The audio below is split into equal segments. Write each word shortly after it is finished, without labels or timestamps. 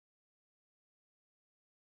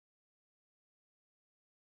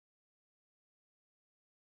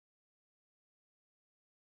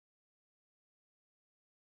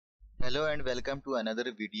Hello and welcome to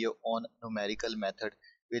another video on numerical method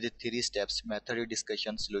with 3 steps: method,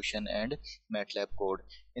 discussion, solution and MATLAB code.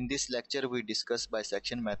 In this lecture we discuss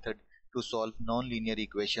bisection method to solve non-linear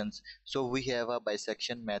equations. So we have a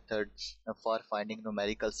bisection method for finding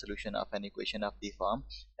numerical solution of an equation of the form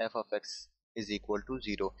f of x is equal to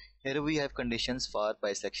 0. Here we have conditions for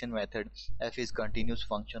bisection method. F is continuous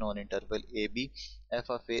function on interval ab, f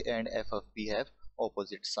of a and f of b have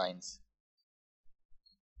opposite signs.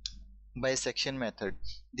 Bisection method.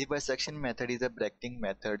 The bisection method is a bracketing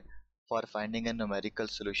method for finding a numerical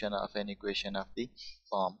solution of an equation of the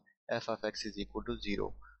form f of x is equal to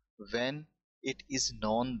 0 when it is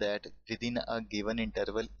known that within a given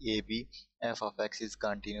interval ab f of x is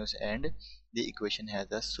continuous and the equation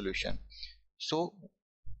has a solution. So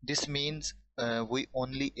this means we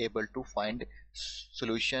only able to find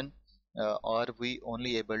solution or we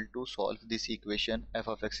only able to solve this equation f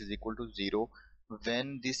of x is equal to 0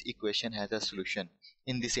 when this equation has a solution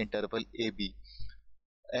in this interval ab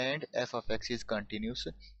and f of x is continuous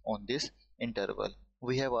on this interval.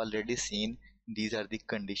 We have already seen these are the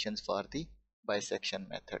conditions for the bisection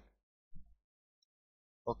method.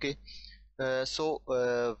 Okay,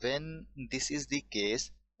 when this is the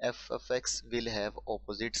case, f of x will have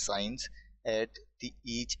opposite signs at the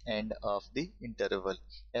each end of the interval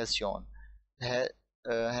as shown. Ha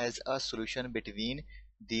has a solution between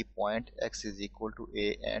the point x is equal to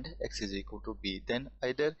a and x is equal to b. Then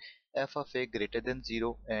either f of a greater than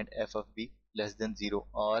 0 and f of b less than 0,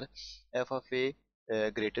 or f of a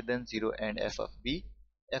greater than 0 and f of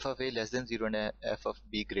a less than 0 and f of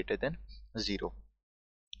b greater than 0.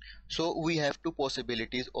 So we have two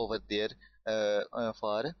possibilities over there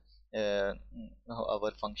for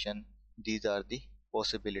our function. These are the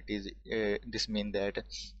possibilities. This means that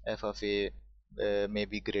f of a may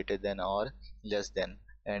be greater than or less than,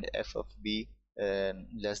 and f of b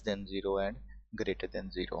less than 0 and greater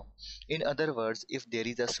than 0. In other words, if there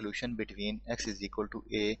is a solution between x is equal to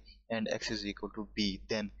a and x is equal to b,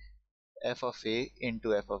 then f of a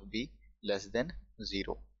into f of b less than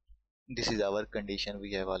 0. This is our condition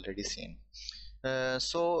we have already seen.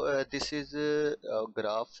 This is a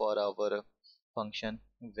graph for our function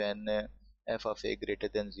when f of a greater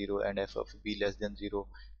than 0 and f of b less than 0.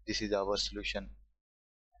 This is our solution,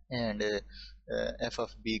 and f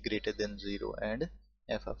of b greater than 0 and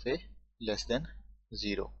f of a less than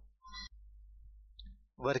 0.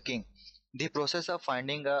 Working. The process of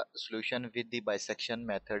finding a solution with the bisection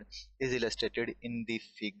method is illustrated in the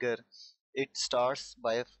figure. It starts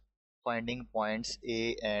by finding points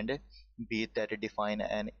A and B that define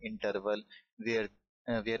an interval where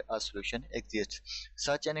a solution exists.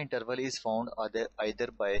 Such an interval is found either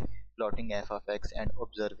by plotting f of x and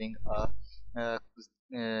observing a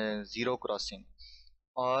zero crossing,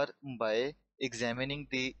 or by examining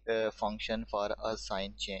the function for a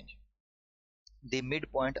sign change. The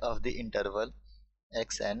midpoint of the interval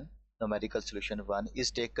xn, numerical solution 1,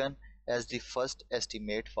 is taken as the first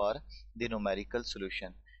estimate for the numerical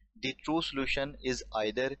solution. The true solution is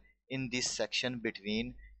either in this section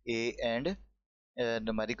between a and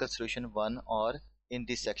numerical solution 1, or in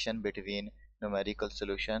this section between numerical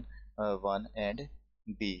solution 1 and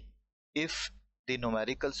b. If the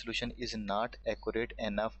numerical solution is not accurate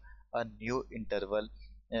enough, a new interval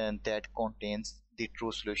that contains the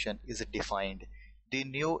true solution is defined. The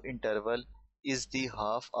new interval is the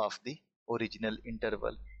half of the original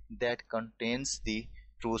interval that contains the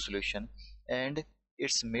true solution, and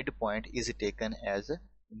its midpoint is taken as a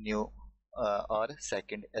new or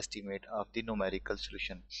second estimate of the numerical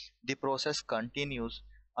solution. The process continues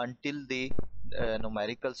until the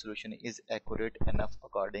numerical solution is accurate enough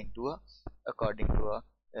according to a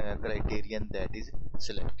criterion that is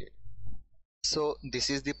selected. So this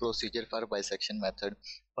is the procedure for bisection method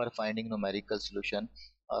for finding numerical solution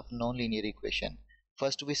of nonlinear equation.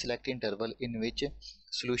 First we select interval in which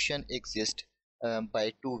solution exists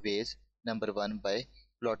by two ways. Number one, by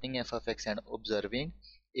plotting f of x and observing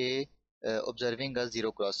a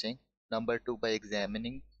zero crossing. Number two, by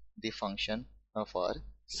examining the function for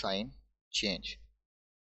sign change.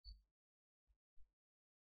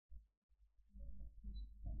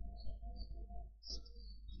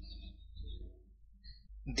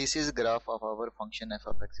 This is graph of our function f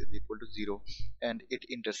of x is equal to 0 and it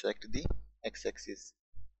intersects the x-axis.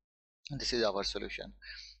 This is our solution.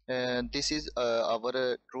 This is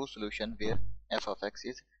our true solution where f of x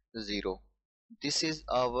is 0. This is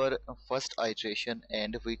our first iteration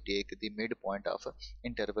and we take the midpoint of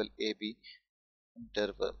interval AB,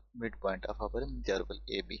 midpoint of our interval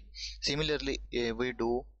AB. Similarly, we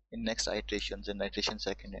do in next iterations, in iteration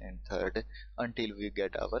second and third, until we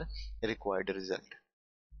get our required result.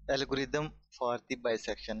 Algorithm for the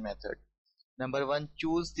bisection method. Number one,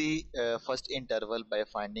 choose the first interval by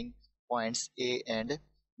finding points A and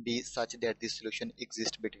B such that the solution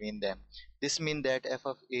exists between them. This means that f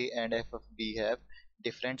of A and f of B have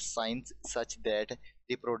different signs such that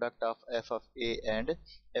the product of f of A and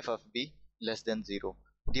f of B less than 0.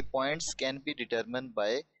 The points can be determined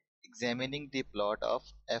by examining the plot of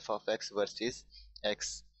f of x versus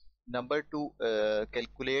x. Number two,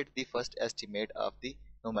 calculate the first estimate of the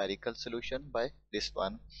numerical solution by this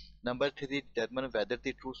one. Number three, determine whether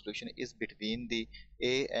the true solution is between the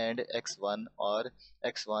a and x1 or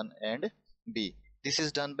x1 and b. This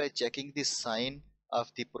is done by checking the sign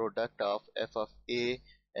of the product of f of a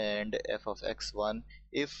and f of x1.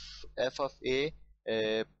 If f of a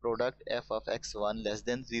product f of x1 less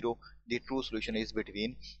than 0, the true solution is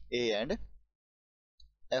between a and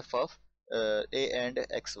f of a and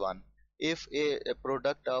x1. If a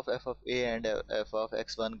product of f of a and f of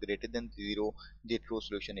x1 greater than 0, the true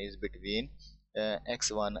solution is between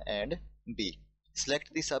x1 and b.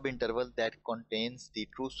 Select the subinterval that contains the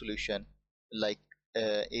true solution like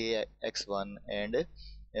a x1 and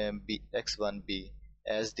b x1b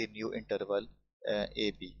as the new interval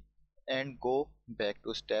ab, and go back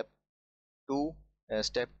to step 2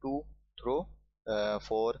 through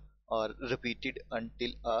 4 or repeated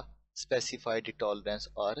until a specified tolerance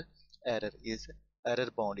or error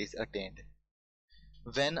bound is attained.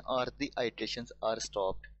 When are the iterations are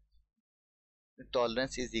stopped?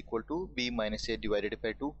 Tolerance is equal to b minus a divided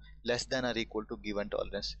by 2 less than or equal to given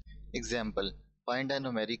tolerance. Example, find a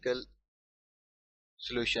numerical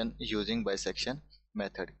solution using bisection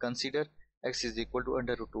method. Consider x is equal to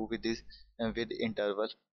under root 2 with this with interval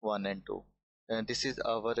 1 and 2. This is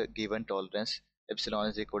our given tolerance. Epsilon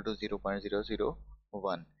is equal to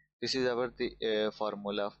 0.001. This is our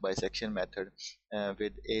formula of bisection method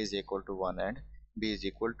with a is equal to 1 and b is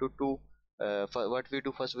equal to 2. For what we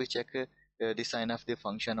do, first we check the sign of the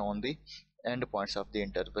function on the endpoints of the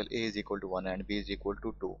interval. A is equal to 1 and b is equal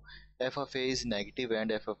to 2. F of a is negative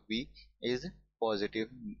and f of b is positive,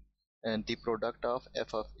 and the product of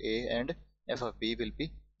f of a and f of b will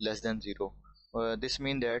be less than 0. This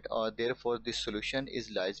means that therefore this solution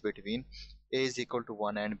is lies between a is equal to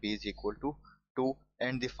 1 and b is equal to 2,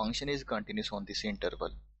 and the function is continuous on this interval.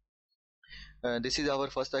 This is our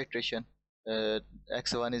first iteration.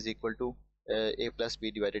 X1 is equal to a plus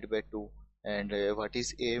b divided by 2, and what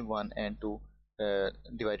is a1 and 2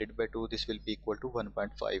 divided by 2? This will be equal to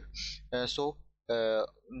 1.5. So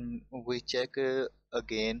we check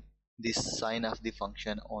again the sign of the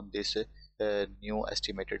function on this new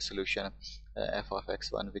estimated solution f of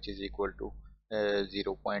x1, which is equal to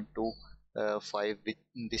 0.25.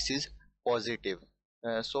 This is positive.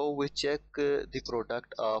 So we check the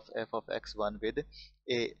product of f of x1 with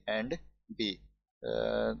a and b.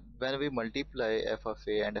 When we multiply f of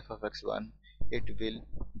a and f of x1, it will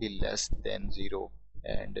be less than 0,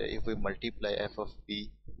 and if we multiply f of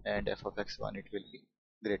b and f of x1, it will be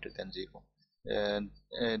greater than 0.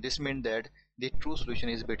 This means that the true solution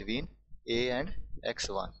is between a and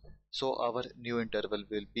x1. So our new interval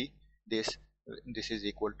will be this is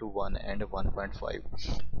equal to 1 and 1.5.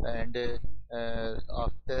 And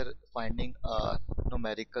after finding a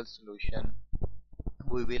numerical solution,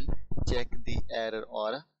 we will check the error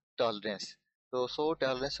or tolerance. So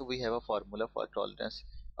tolerance, we have a formula for tolerance.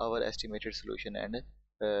 Our estimated solution and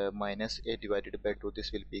minus a divided by 2,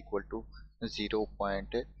 this will be equal to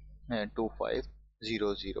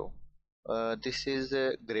 0.2500. This is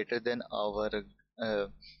greater than our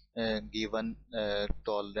given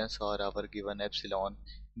tolerance or our given epsilon.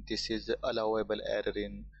 This is allowable error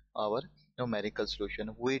in our numerical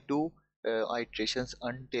solution. We do iterations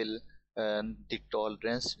until the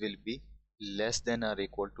tolerance will be less than or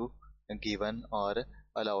equal to given or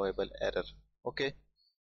allowable error. Okay,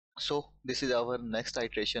 so this is our next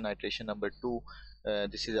iteration number 2.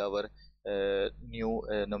 This is our new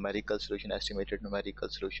numerical solution, estimated numerical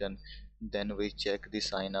solution. Then we check the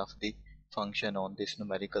sign of the function on this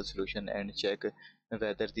numerical solution and check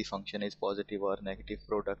whether the function is positive or negative.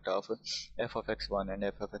 Product of f of x1 and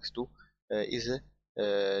f of x2 is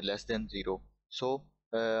less than 0. So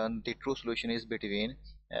the true solution is between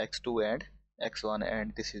x2 and x1,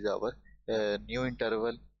 and this is our new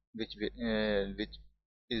interval which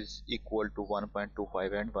is equal to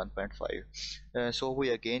 1.25 and 1.5. So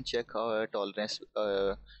we again check our tolerance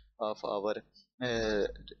of our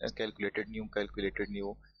calculated new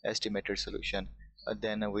estimated solution.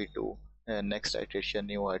 Then we do next iteration,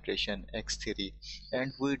 new iteration x3,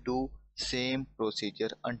 and we do same procedure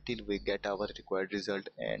until we get our required result,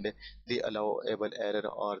 and the allowable error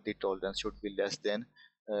or the tolerance should be less than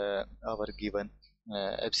our given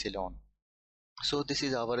epsilon. So this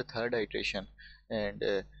is our third iteration, and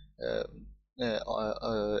uh,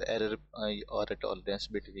 error or a tolerance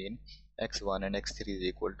between x1 and x3 is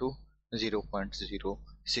equal to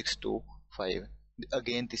 0.0625.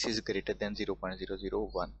 Again, this is greater than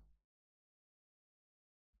 0.001.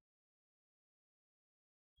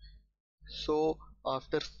 So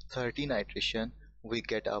after 13 iteration we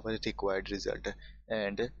get our required result,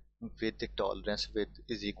 and with the tolerance with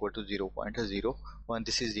is equal to 0.01,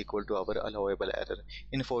 this is equal to our allowable error.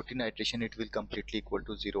 In 14 iteration it will completely equal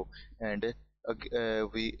to 0, and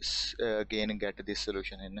we again get this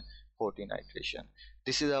solution in 14 iteration.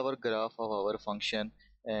 This is our graph of our function,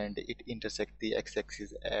 and it intersects the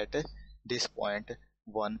x-axis at this point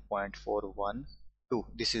 1.412.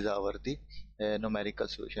 This is our the numerical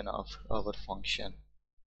solution of our function.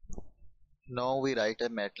 Now we write a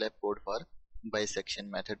MATLAB code for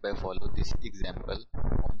bisection method by follow this example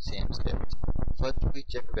on same steps. First we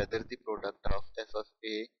check whether the product of f of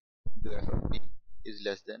a to f of b is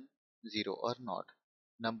less than 0 or not.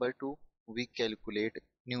 Number 2, we calculate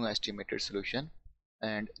new estimated solution,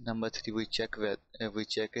 and number 3, we check a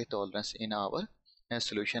tolerance in our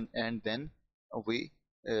solution, and then we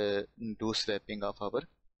do swapping of our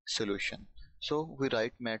solution. So we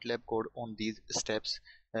write MATLAB code on these steps.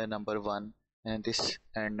 Number 1 and this,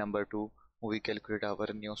 and number 2 we calculate our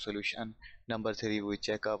new solution. Number 3 we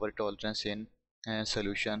check our tolerance in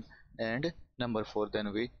solution, and number 4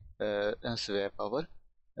 then we swap our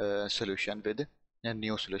solution with a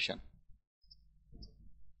new solution.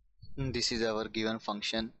 This is our given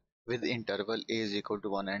function with interval a is equal to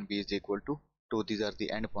 1 and b is equal to 2. These are the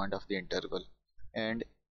endpoint of the interval, and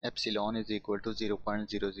epsilon is equal to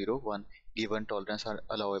 0.001, given tolerance or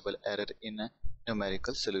allowable error in a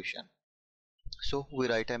numerical solution. So we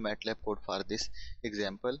write a MATLAB code for this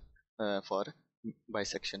example for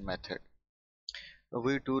bisection method.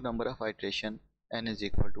 We do number of iteration n is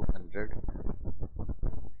equal to 100,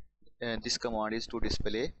 and this command is to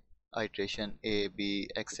display iteration a, b,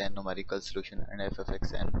 xn numerical solution, and f of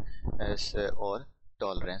xn as or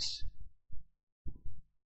tolerance.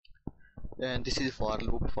 And this is for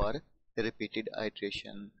loop for repeated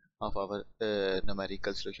iteration of our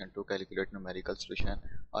numerical solution. To calculate numerical solution,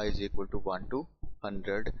 I is equal to 1 to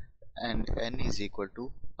 100 and n is equal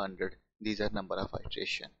to 100. These are number of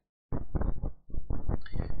iteration.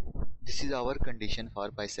 This is our condition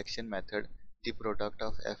for bisection method. The product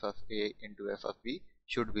of f of a into f of b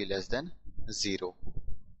should be less than 0,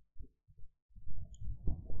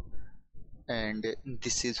 and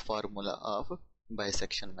this is formula of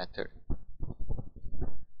bisection method.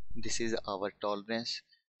 This is our tolerance.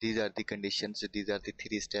 These are the conditions. These are the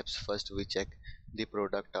 3 steps. First we check the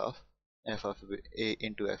product of f of a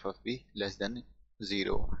into f of b less than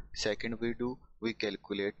 0. Second we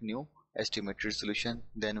calculate new estimated solution.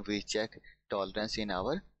 Then we check tolerance in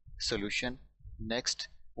our solution. Next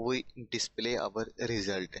we display our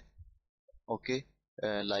result. Okay,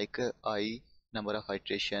 like I number of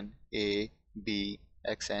iteration, a, b,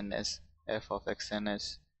 xns, f of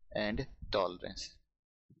xns, and tolerance.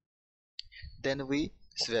 Then we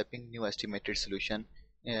swapping new estimated solution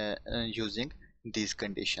using these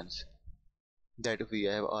conditions that we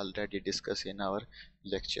have already discussed in our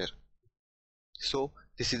lecture. So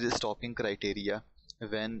this is the stopping criteria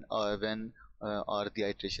when all the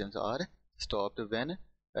iterations are stopped when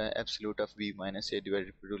absolute of b minus a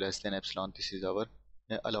divided by 2 less than epsilon. This is our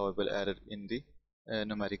allowable error in the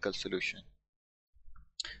numerical solution.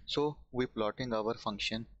 So we plotting our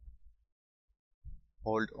function.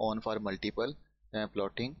 Hold on for multiple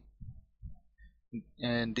plotting,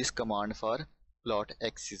 and this command for plot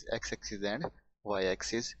x-axis and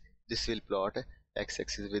y-axis. This will plot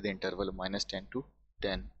x-axis with interval minus 10 to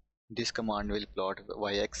 10. This command will plot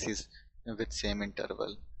y-axis with same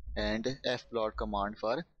interval, and fplot command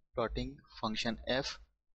for plotting function f,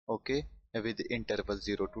 okay, with interval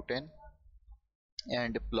 0 to 10,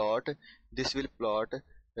 and plot, this will plot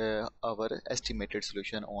our estimated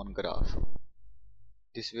solution on graph.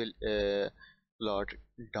 This will plot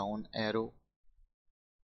down arrow,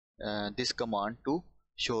 this command to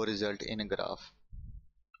show result in a graph,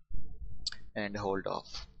 and hold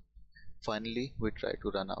off. Finally we try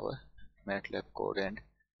to run our MATLAB code and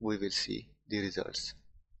we will see the results.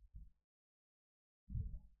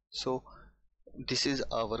 So this is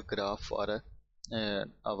our graph for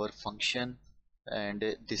our function,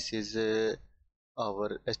 and this is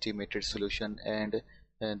our estimated solution, and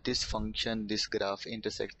this function, this graph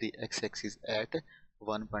intersects the x-axis at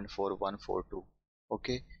 1.4142.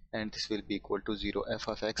 okay, and this will be equal to 0. F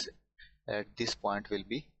of x at this point will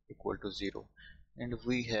be equal to 0, and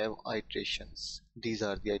we have iterations. These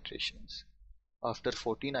are the iterations. After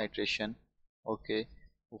 14 iteration, okay,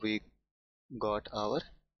 we got our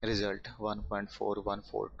result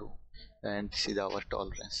 1.4142, and this is our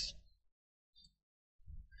tolerance.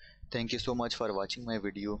 Thank you so much for watching my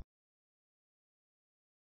video.